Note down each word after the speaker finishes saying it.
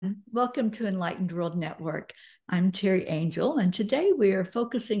Welcome to Enlightened World Network. I'm Terry Angel, and today we are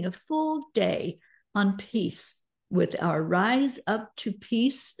focusing a full day on peace with our Rise Up to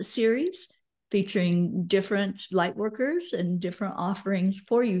Peace series, featuring different light workers and different offerings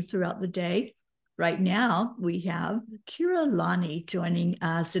for you throughout the day. Right now, we have Keira Lani joining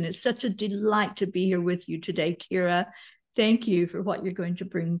us, and it's such a delight to be here with you today, Keira. Thank you for what you're going to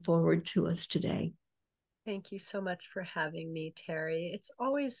bring forward to us today. Thank you so much for having me, Terry. It's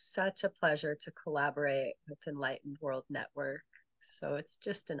always such a pleasure to collaborate with Enlightened World Network. So it's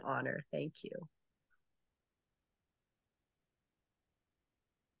just an honor. Thank you.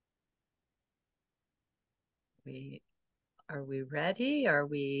 We are we ready? Are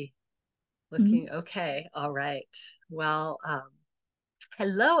we looking okay? All right. Well,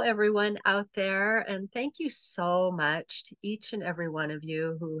 hello everyone out there, and thank you so much to each and every one of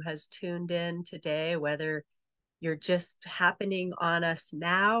you who has tuned in today, whether you're just happening on us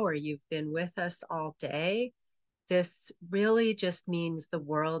now or you've been with us all day. This really just means the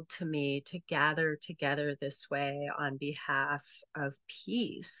world to me to gather together this way on behalf of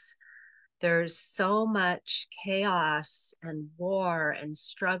peace. There's so much chaos and war and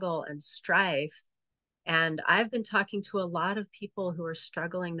struggle and strife. And I've been talking to a lot of people who are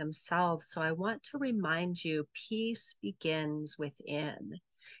struggling themselves. So I want to remind you, peace begins within,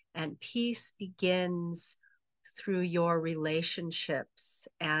 and peace begins through your relationships.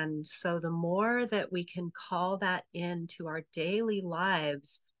 And so the more that we can call that into our daily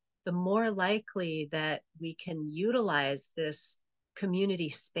lives, the more likely that we can utilize this community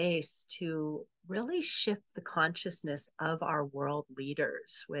space to really shift the consciousness of our world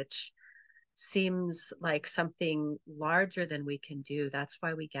leaders, which seems like something larger than we can do. That's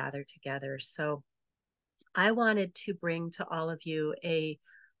why we gather together. So I wanted to bring to all of you a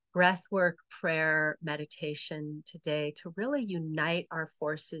breathwork prayer meditation today to really unite our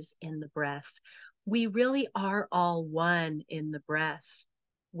forces in the breath. We really are all one in the breath.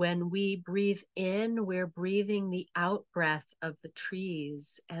 When we breathe in, we're breathing the out breath of the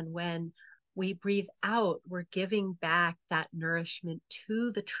trees. And when we breathe out, we're giving back that nourishment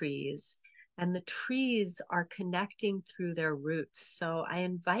to the trees. And the trees are connecting through their roots. So I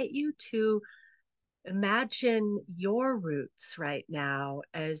invite you to imagine your roots right now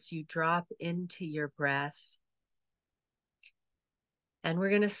as you drop into your breath. And we're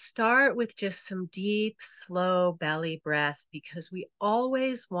going to start with just some deep, slow belly breath because we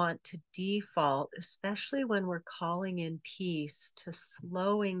always want to default, especially when we're calling in peace, to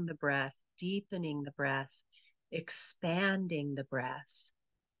slowing the breath, deepening the breath, expanding the breath.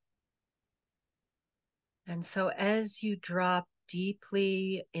 And so as you drop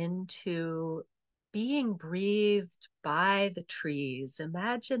deeply into being breathed by the trees,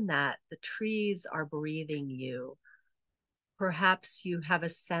 imagine that the trees are breathing you. Perhaps you have a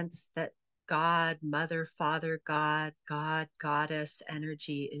sense that God, Mother, Father, God, Goddess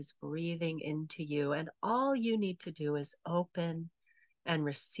energy is breathing into you. And all you need to do is open and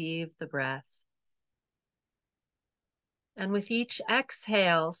receive the breath. And with each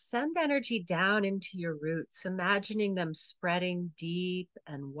exhale, send energy down into your roots, imagining them spreading deep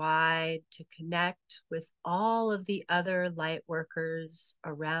and wide to connect with all of the other light workers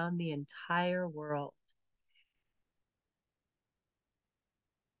around the entire world.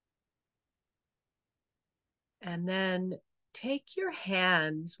 And then take your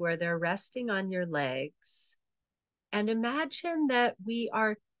hands where they're resting on your legs and imagine that we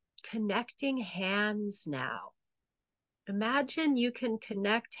are connecting hands now. Imagine you can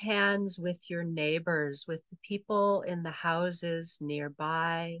connect hands with your neighbors, with the people in the houses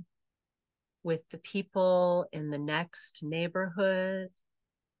nearby, with the people in the next neighborhood,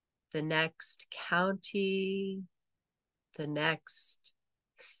 the next county, the next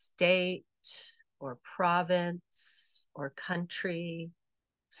state or province or country,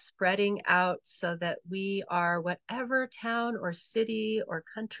 spreading out so that we are, whatever town or city or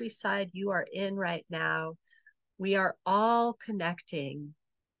countryside you are in right now, we are all connecting,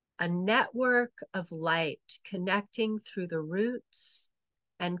 a network of light connecting through the roots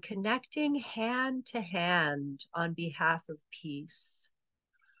and connecting hand to hand on behalf of peace.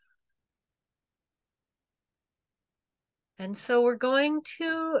 And so we're going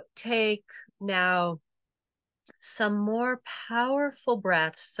to take now some more powerful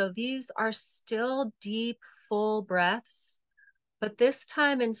breaths. So these are still deep, full breaths. But this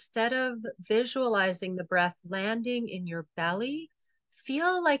time, instead of visualizing the breath landing in your belly,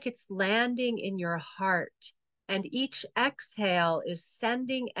 feel like it's landing in your heart. And each exhale is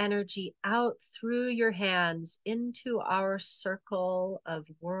sending energy out through your hands into our circle of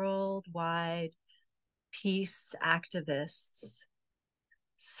worldwide peace activists.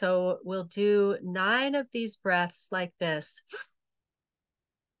 So we'll do 9 of these breaths like this.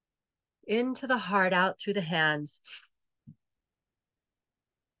 Into the heart, out through the hands.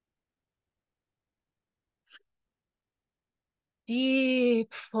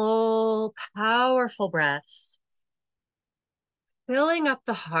 Deep, full, powerful breaths. Filling up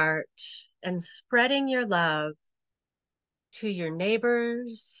the heart and spreading your love to your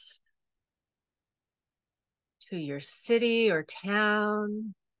neighbors, to your city or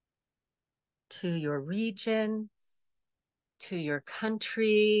town, to your region, to your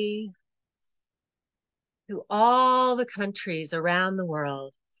country, to all the countries around the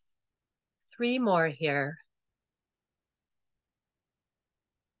world. 3 more here.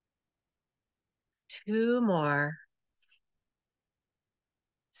 2 more.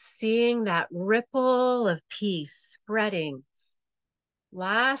 Seeing that ripple of peace spreading.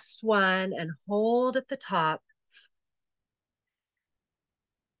 Last one, and hold at the top.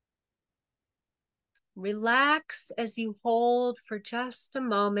 Relax as you hold for just a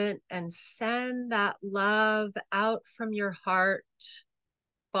moment and send that love out from your heart,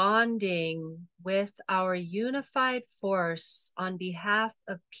 bonding with our unified force on behalf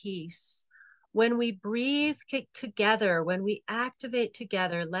of peace. When we breathe together, when we activate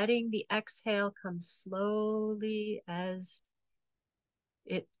together, letting the exhale come slowly as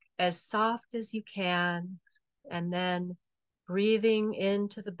soft as you can, and then breathing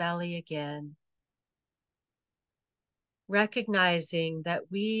into the belly again. Recognizing that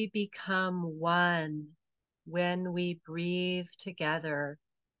we become one when we breathe together,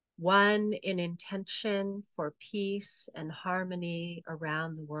 one in intention for peace and harmony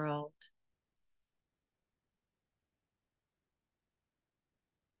around the world.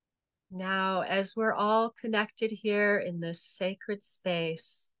 Now, as we're all connected here in this sacred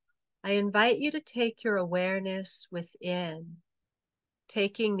space, I invite you to take your awareness within,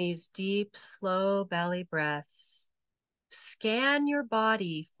 taking these deep, slow belly breaths. Scan your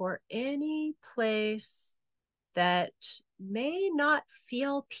body for any place that may not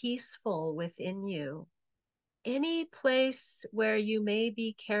feel peaceful within you. Any place where you may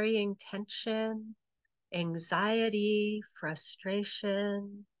be carrying tension, anxiety,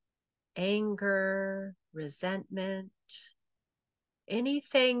 frustration, anger, resentment,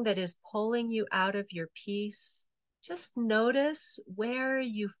 anything that is pulling you out of your peace. Just notice where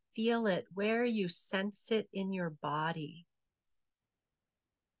you feel it, where you sense it in your body.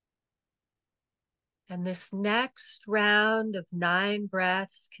 And this next round of 9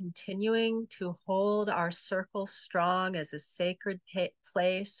 breaths, continuing to hold our circle strong as a sacred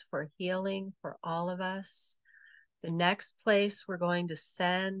place for healing for all of us. The next place we're going to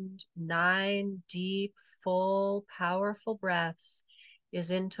send 9 deep, full, powerful breaths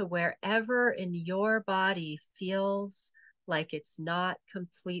is into wherever in your body feels like it's not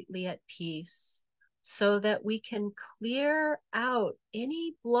completely at peace, so that we can clear out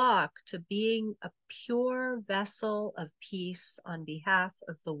any block to being a pure vessel of peace on behalf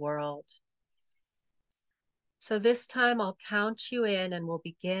of the world. So this time I'll count you in, and we'll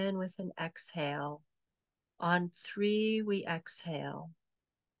begin with an exhale. On 3, we exhale.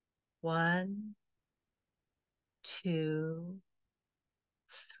 1, 2,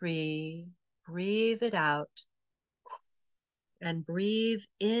 3. Breathe it out. And breathe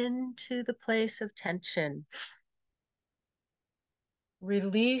into the place of tension,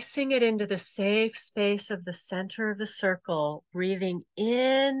 releasing it into the safe space of the center of the circle, breathing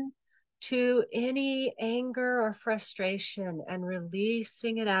in to any anger or frustration and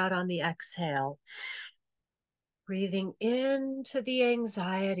releasing it out on the exhale. Breathing into the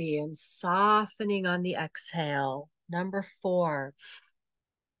anxiety and softening on the exhale. Number 4.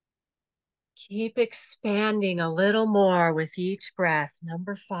 Keep expanding a little more with each breath.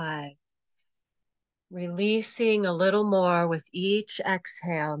 Number 5. Releasing a little more with each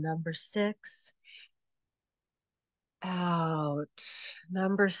exhale. Number 6. Out.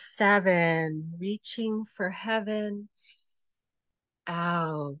 Number 7. Reaching for heaven.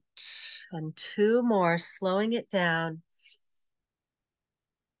 Out. And 2 more, slowing it down.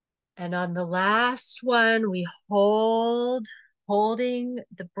 And on the last one, we holding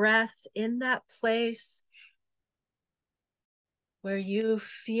the breath in that place where you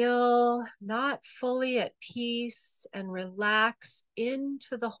feel not fully at peace, and relax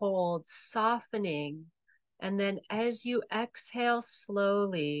into the hold, softening. And then as you exhale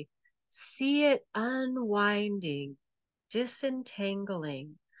slowly, see it unwinding,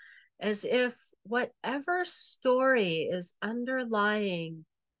 disentangling, as if whatever story is underlying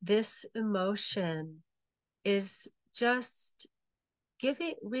this emotion is just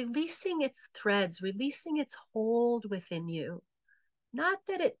releasing its threads, releasing its hold within you. Not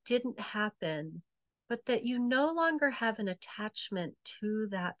that it didn't happen, but that you no longer have an attachment to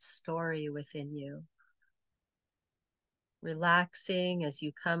that story within you. Relaxing as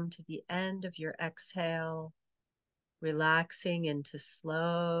you come to the end of your exhale, relaxing into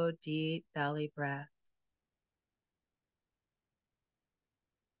slow, deep belly breath.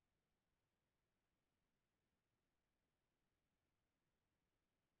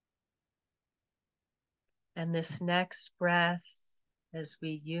 And this next breath, as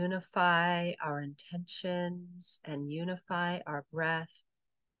we unify our intentions and unify our breath,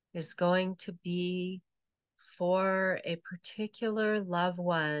 is going to be for a particular loved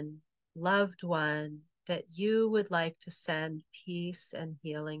one that you would like to send peace and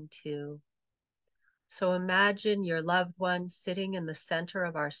healing to. So imagine your loved one sitting in the center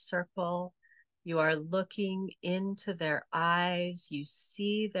of our circle. You are looking into their eyes, you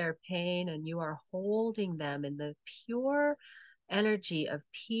see their pain, and you are holding them in the pure energy of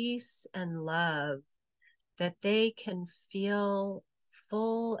peace and love, that they can feel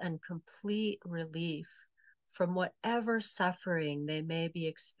full and complete relief from whatever suffering they may be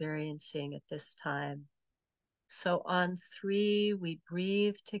experiencing at this time. So on 3, we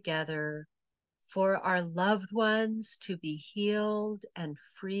breathe together for our loved ones to be healed and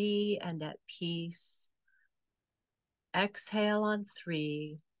free and at peace. Exhale on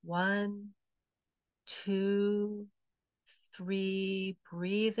 3. 1, 2, 3.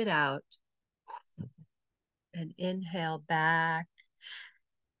 Breathe it out. And inhale back.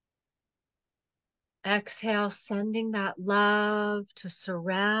 Exhale, sending that love to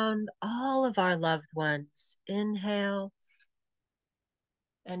surround all of our loved ones. Inhale.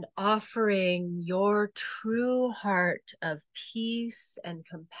 And offering your true heart of peace and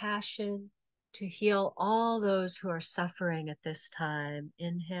compassion to heal all those who are suffering at this time.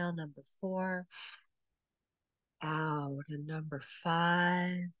 Inhale, number 4. Out, and number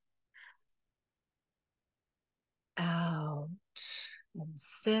 5. Out, and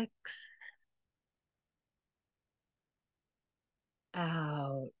 6.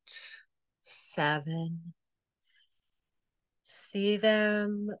 Out, 7. See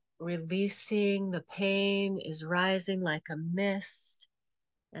them releasing. The pain is rising like a mist,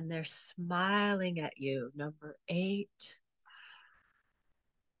 and they're smiling at you. Number 8.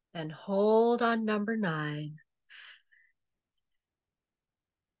 And hold on number 9.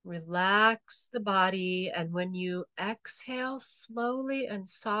 Relax the body, and when you exhale slowly and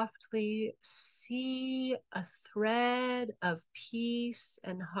softly, see a thread of peace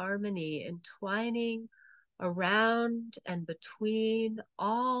and harmony entwining around and between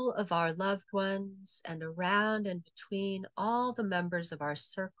all of our loved ones, and around and between all the members of our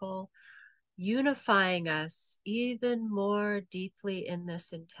circle, unifying us even more deeply in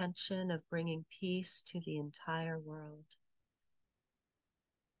this intention of bringing peace to the entire world.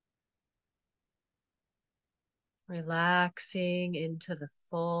 Relaxing into the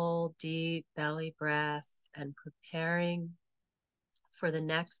full, deep belly breath and preparing for the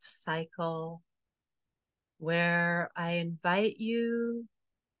next cycle, where I invite you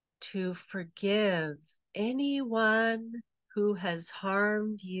to forgive anyone who has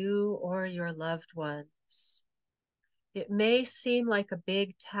harmed you or your loved ones. It may seem like a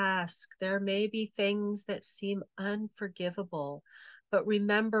big task. There may be things that seem unforgivable. But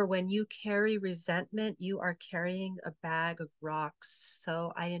remember, when you carry resentment, you are carrying a bag of rocks.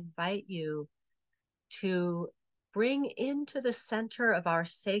 So I invite you to bring into the center of our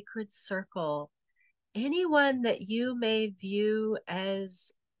sacred circle anyone that you may view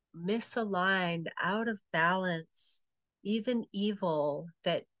as misaligned, out of balance, even evil,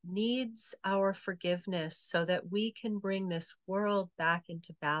 that needs our forgiveness so that we can bring this world back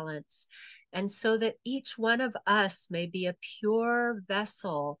into balance, and so that each one of us may be a pure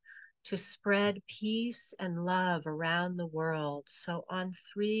vessel to spread peace and love around the world. So on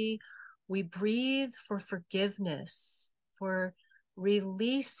 3, we breathe for forgiveness, for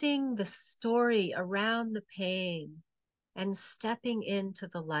releasing the story around the pain and stepping into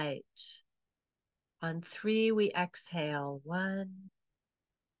the light. On 3, we exhale. 1,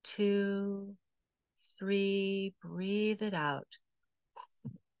 2, 3. Breathe it out.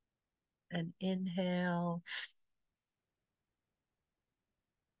 And inhale.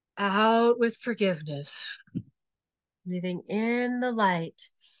 Out with forgiveness. Breathing in the light.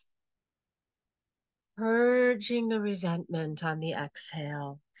 Purging the resentment on the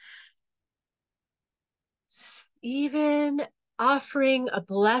exhale. Even offering a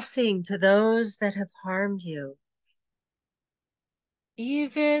blessing to those that have harmed you.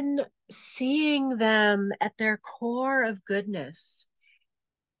 Even seeing them at their core of goodness.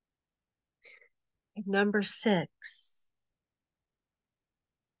 Number 6.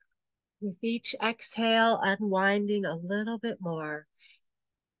 With each exhale, unwinding a little bit more.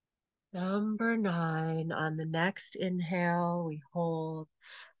 Number 9, on the next inhale, we hold.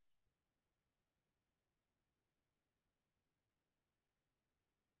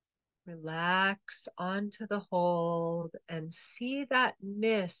 Relax onto the hold and see that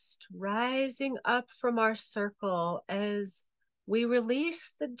mist rising up from our circle as we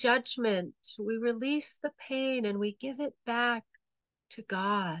release the judgment, we release the pain, and we give it back to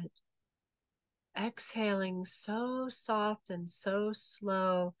God. Exhaling so soft and so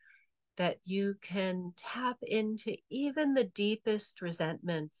slow that you can tap into even the deepest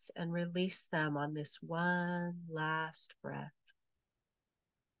resentments and release them on this one last breath.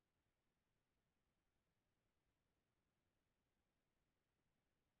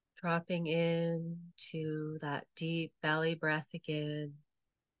 Dropping into that deep belly breath again.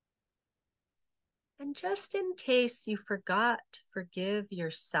 And just in case you forgot to forgive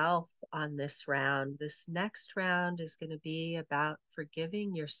yourself on this round, this next round is going to be about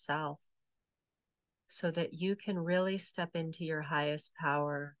forgiving yourself so that you can really step into your highest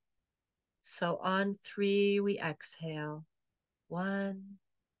power. So on 3, we exhale. 1,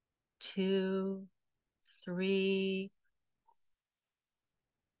 2, 3.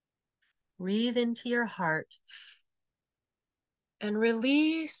 Breathe into your heart and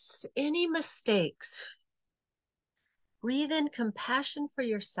release any mistakes. Breathe in compassion for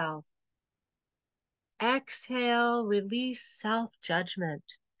yourself. Exhale, release self-judgment.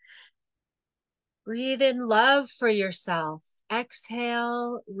 Breathe in love for yourself.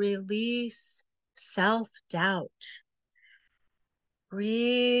 Exhale, release self-doubt.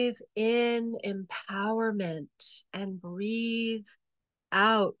 Breathe in empowerment and breathe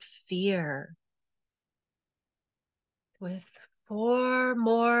out fear. With 4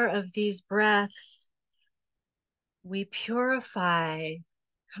 more of these breaths, we purify,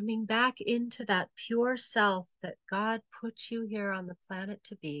 coming back into that pure self that God put you here on the planet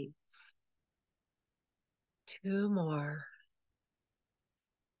to be. 2 more.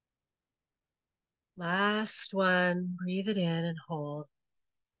 Last one, breathe it in and hold.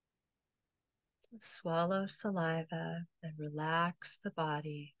 Swallow saliva and relax the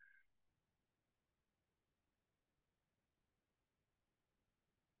body.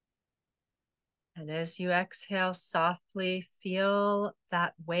 And as you exhale softly, feel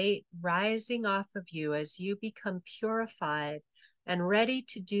that weight rising off of you as you become purified and ready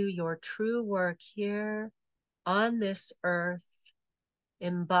to do your true work here on this earth,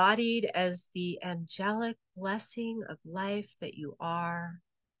 embodied as the angelic blessing of life that you are.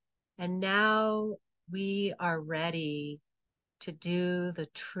 And now we are ready to do the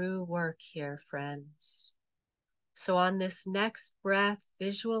true work here, friends. So on this next breath,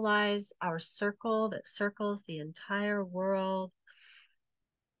 visualize our circle that circles the entire world.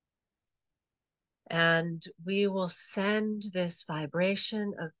 And we will send this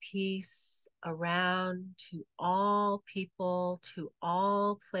vibration of peace around to all people, to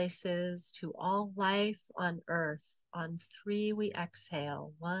all places, to all life on earth. On 3, we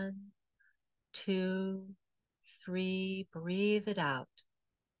exhale. 1, 2, 3. Breathe it out.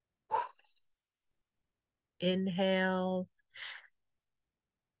 Inhale.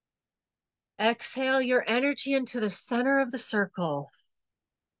 Exhale your energy into the center of the circle.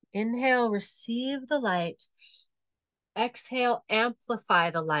 Inhale, receive the light. Exhale, amplify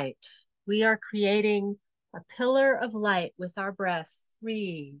the light. We are creating a pillar of light with our breath.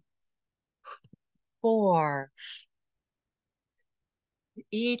 3, 4.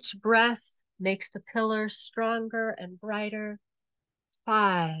 Each breath makes the pillar stronger and brighter.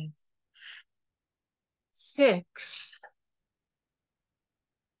 5, 6,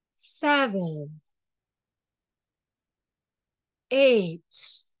 7, 8.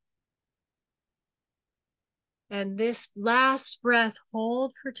 And this last breath,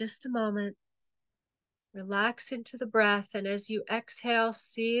 hold for just a moment. Relax into the breath, and as you exhale,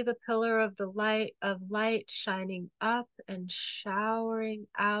 see the pillar of the light shining up and showering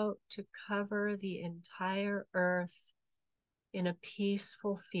out to cover the entire earth in a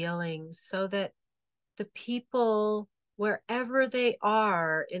peaceful feeling, so that the people, wherever they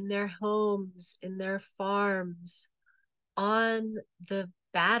are, in their homes, in their farms, on the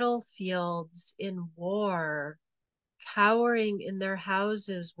battlefields in war, cowering in their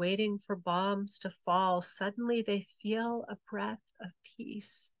houses, waiting for bombs to fall, suddenly they feel a breath of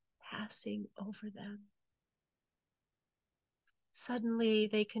peace passing over them. Suddenly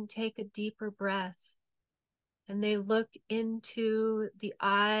they can take a deeper breath and they look into the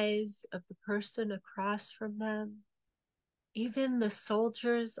eyes of the person across from them. Even the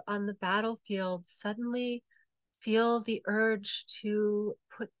soldiers on the battlefield suddenly feel the urge to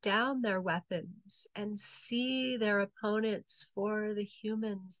put down their weapons and see their opponents for the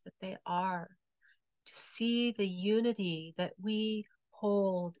humans that they are, to see the unity that we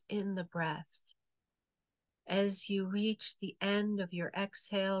hold in the breath. As you reach the end of your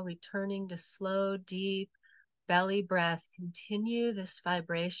exhale, returning to slow, deep belly breath, continue this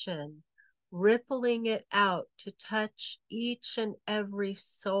vibration, rippling it out to touch each and every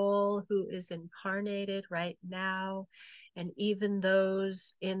soul who is incarnated right now, and even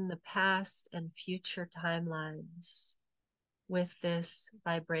those in the past and future timelines, with this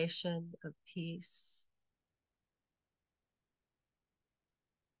vibration of peace.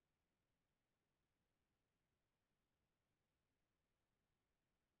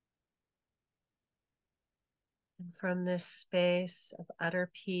 And from this space of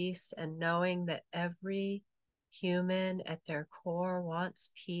utter peace and knowing that every human at their core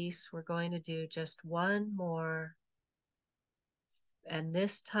wants peace, we're going to do just one more. And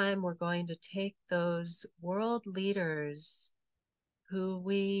this time we're going to take those world leaders who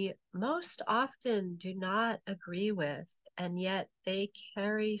we most often do not agree with, and yet they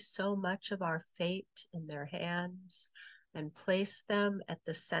carry so much of our fate in their hands, and place them at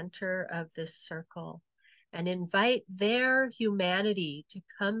the center of this circle and invite their humanity to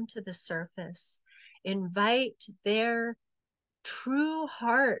come to the surface. Invite their true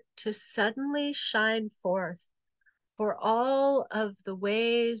heart to suddenly shine forth for all of the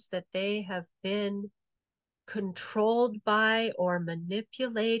ways that they have been controlled by or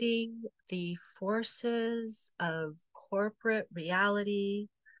manipulating the forces of corporate reality,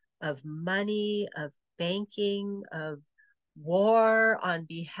 of money, of banking, of war on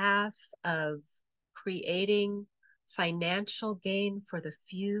behalf of creating financial gain for the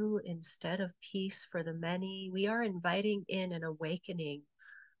few instead of peace for the many. We are inviting in an awakening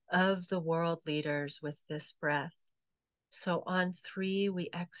of the world leaders with this breath. So on 3, we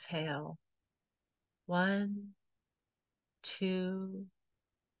exhale. 1, 2,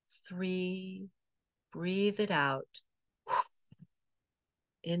 3. Breathe it out.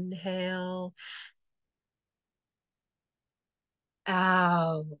 Inhale.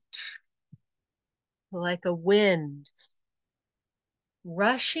 Out. Like a wind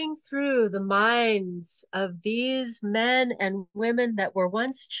rushing through the minds of these men and women that were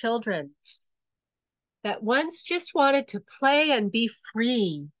once children, that once just wanted to play and be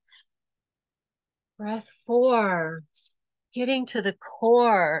free. Breath 4, getting to the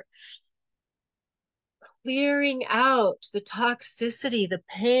core, clearing out the toxicity, the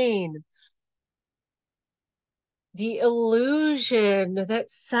pain, the illusion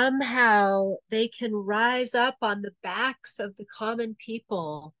that somehow they can rise up on the backs of the common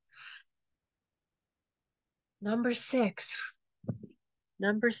people. Number 6.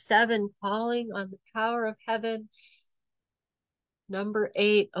 Number 7, calling on the power of heaven. Number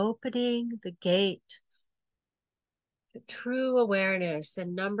 8, opening the gate to true awareness.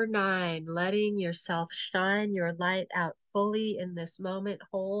 And number 9, letting yourself shine your light out fully in this moment.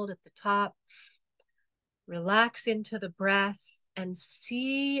 Hold at the top. Relax into the breath and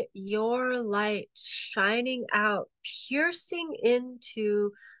see your light shining out, piercing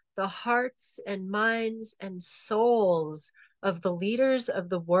into the hearts and minds and souls of the leaders of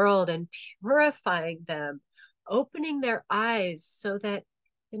the world and purifying them, opening their eyes so that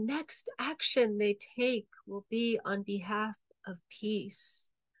the next action they take will be on behalf of peace.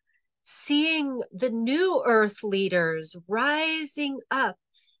 Seeing the new earth leaders rising up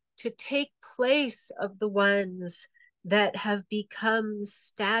to take place of the ones that have become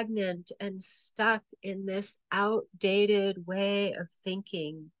stagnant and stuck in this outdated way of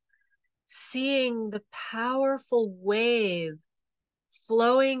thinking. Seeing the powerful wave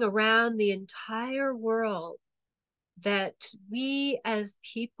flowing around the entire world, that we as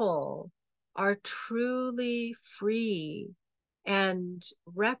people are truly free and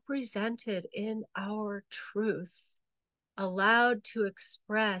represented in our truth, allowed to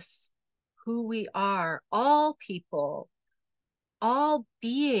express who we are. All people, all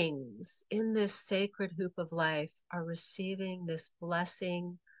beings in this sacred hoop of life are receiving this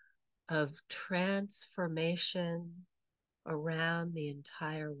blessing of transformation around the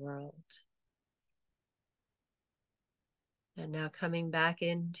entire world. And now coming back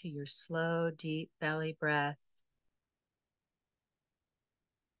into your slow, deep belly breath,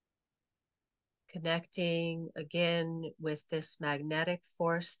 connecting again with this magnetic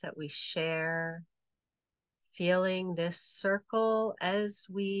force that we share, feeling this circle as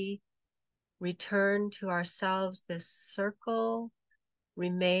we return to ourselves. This circle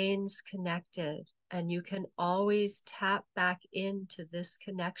remains connected, and you can always tap back into this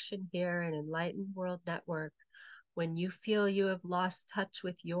connection here in Enlightened World Network when you feel you have lost touch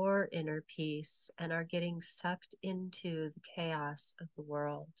with your inner peace and are getting sucked into the chaos of the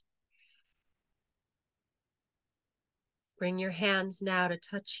world. Bring your hands now to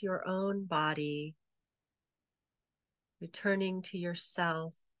touch your own body, returning to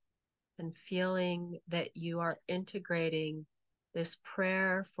yourself and feeling that you are integrating this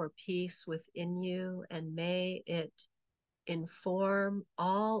prayer for peace within you, and may it inform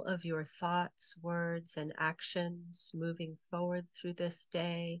all of your thoughts, words, and actions moving forward through this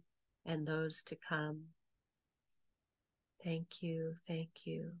day and those to come. Thank you, thank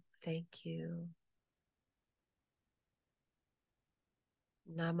you, thank you.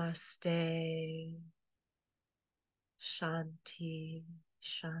 Namaste. Shanti,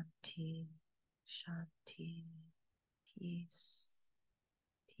 Shanti, Shanti. Peace,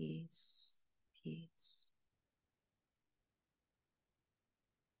 peace, peace.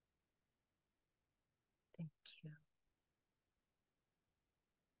 Thank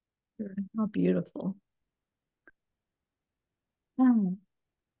you. How beautiful. Oh,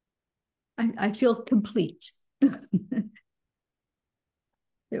 I feel complete.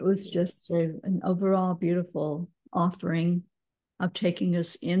 It was just an overall beautiful offering of taking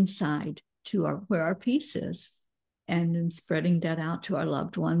us inside to where our peace is, and then spreading that out to our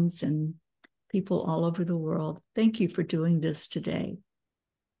loved ones and people all over the world. Thank you for doing this today.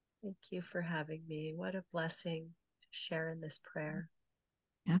 Thank you for having me. What a blessing to share in this prayer.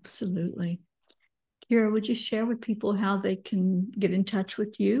 Absolutely. Keira, would you share with people how they can get in touch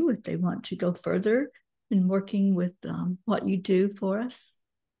with you if they want to go further in working with what you do for us?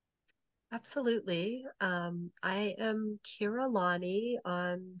 Absolutely. I am Keira Lani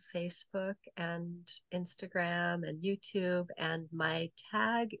on Facebook and Instagram and YouTube, and my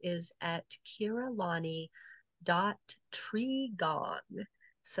tag is at KeiraLani.Treegon.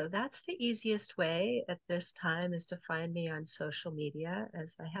 So that's the easiest way at this time, is to find me on social media,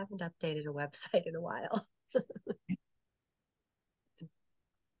 as I haven't updated a website in a while.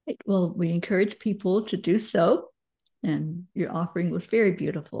 Well, we encourage people to do so, and your offering was very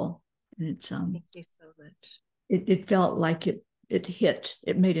beautiful. And it's Thank you so much. it felt like it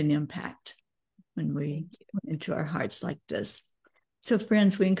made an impact when we went into our hearts like this. So,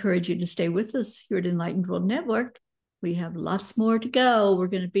 friends, we encourage you to stay with us here at Enlightened World Network. We have lots more to go. We're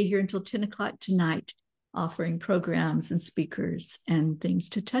going to be here until 10 o'clock tonight, offering programs and speakers and things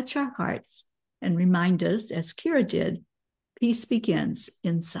to touch our hearts and remind us, as Keira did, peace begins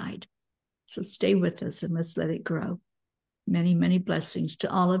inside. So stay with us and let's let it grow. Many, many blessings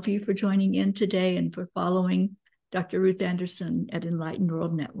to all of you for joining in today and for following Dr. Ruth Anderson at Enlightened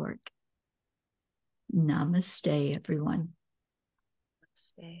World Network. Namaste, everyone.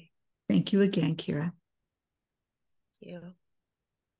 Namaste. Thank you again, Keira. Thank you.